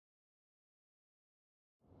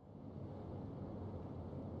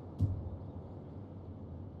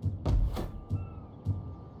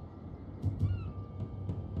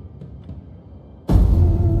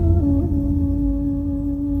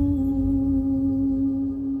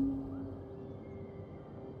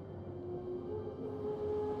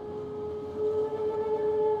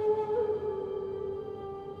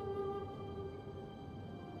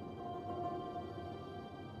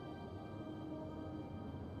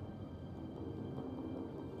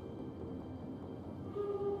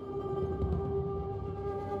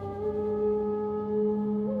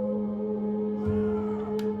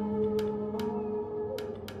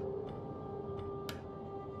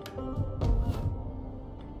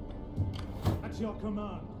your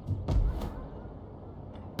command.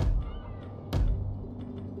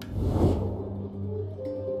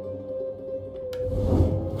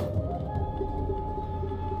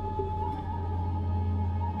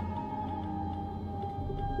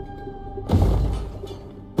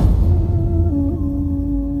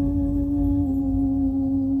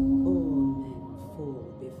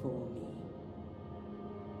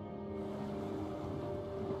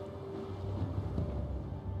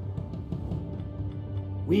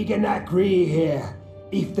 We can agree here,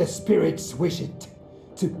 if the spirits wish it,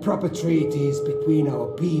 to proper treaties between our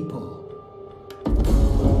people.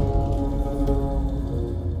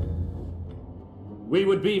 We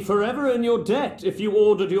would be forever in your debt if you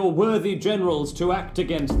ordered your worthy generals to act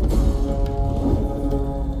against them.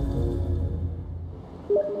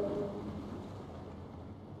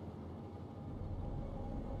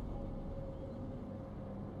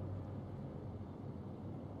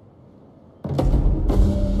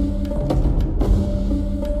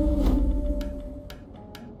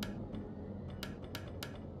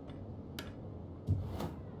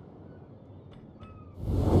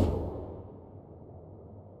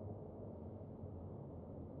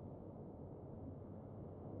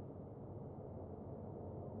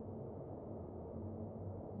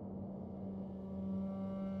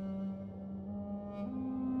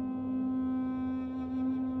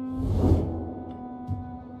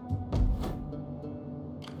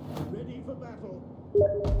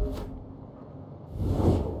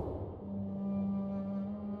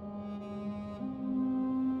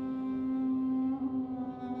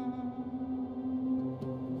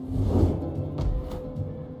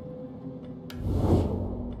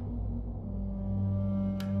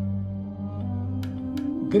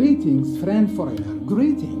 Greetings, friend foreigner.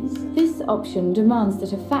 Greetings. This option demands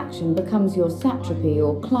that a faction becomes your satrapy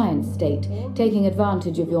or client state, taking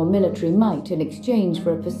advantage of your military might in exchange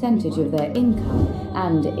for a percentage of their income,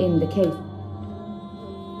 and in the case...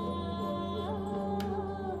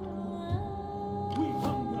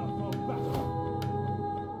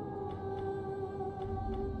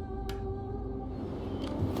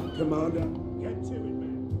 Commander, get to it, man.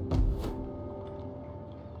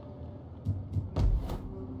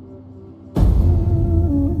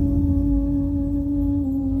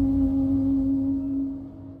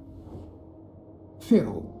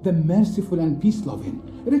 Pharaoh, the merciful and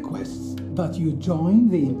peace-loving, requests that you join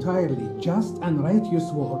the entirely just and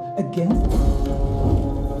righteous war against...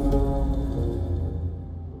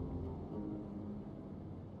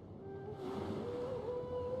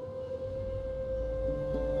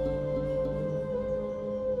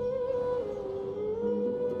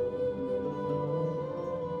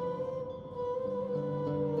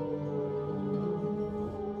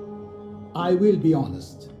 I will be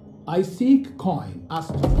honest. I seek coin as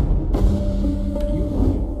to you.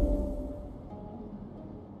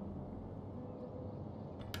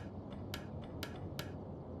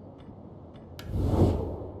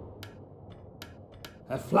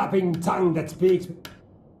 A flapping tongue that speaks.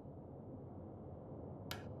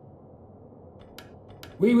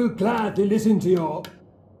 We will gladly listen to your...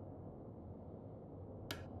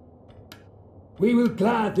 We will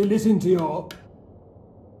gladly listen to your...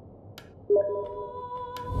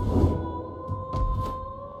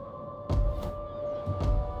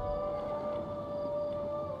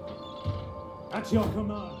 At your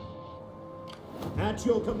command. At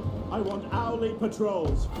your command. I want hourly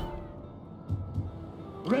patrols.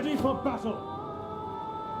 Ready for battle.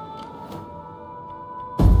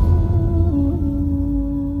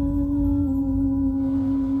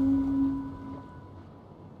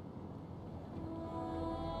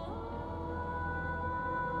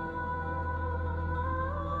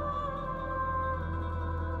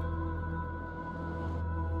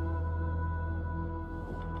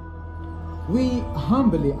 We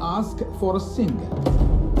humbly ask for a single.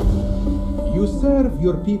 You serve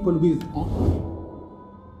your people with honor.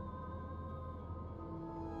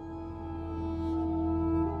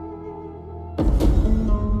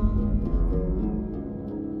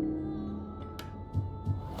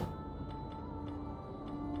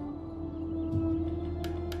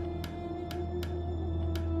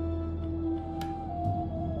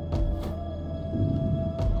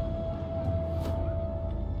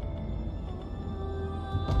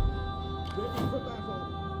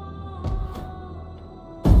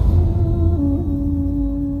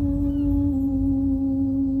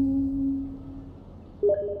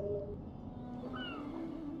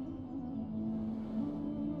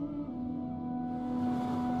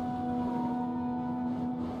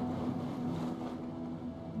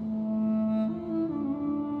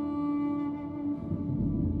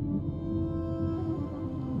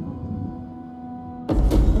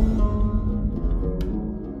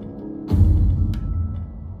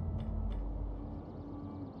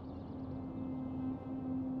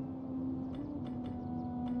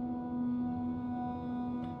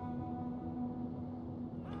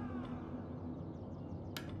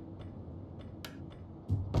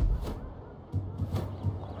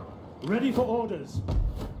 Ready for orders.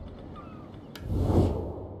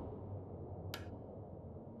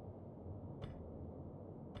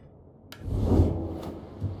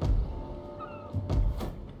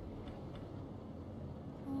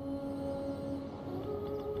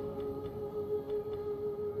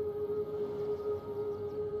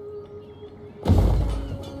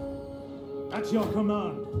 At your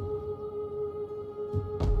command.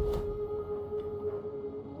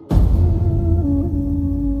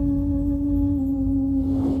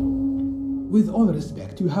 With all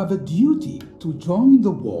respect, you have a duty to join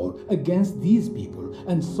the war against these people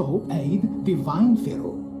and so aid Divine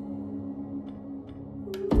Pharaoh.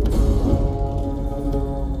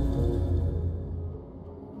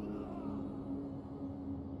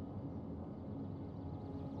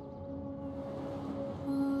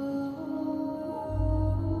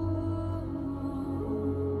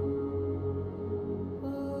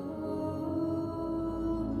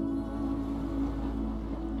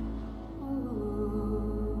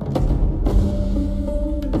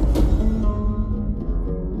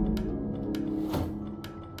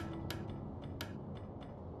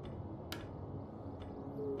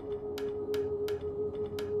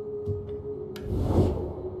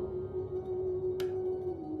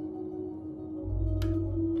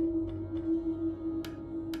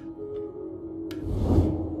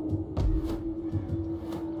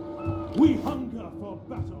 We hunger for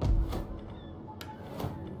battle.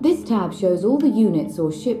 This tab shows all the units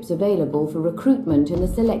or ships available for recruitment in the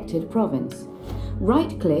selected province.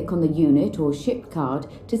 Right-click on the unit or ship card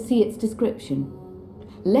to see its description.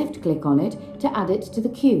 Left-click on it to add it to the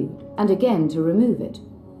queue, and again to remove it.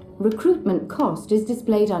 Recruitment cost is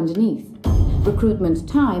displayed underneath. Recruitment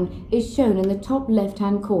time is shown in the top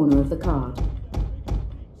left-hand corner of the card.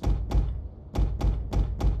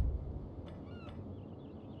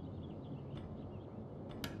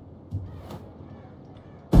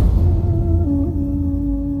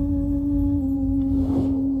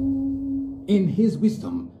 In his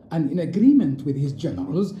wisdom and in agreement with his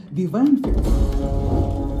generals, Divine Pharaoh.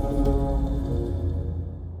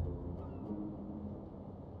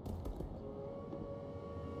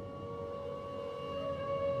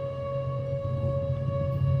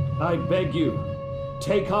 I beg you,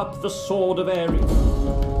 take up the sword of Ares.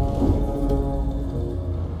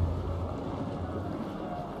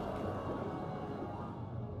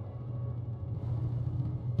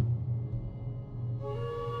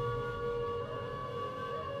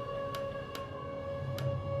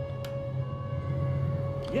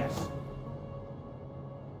 Yes.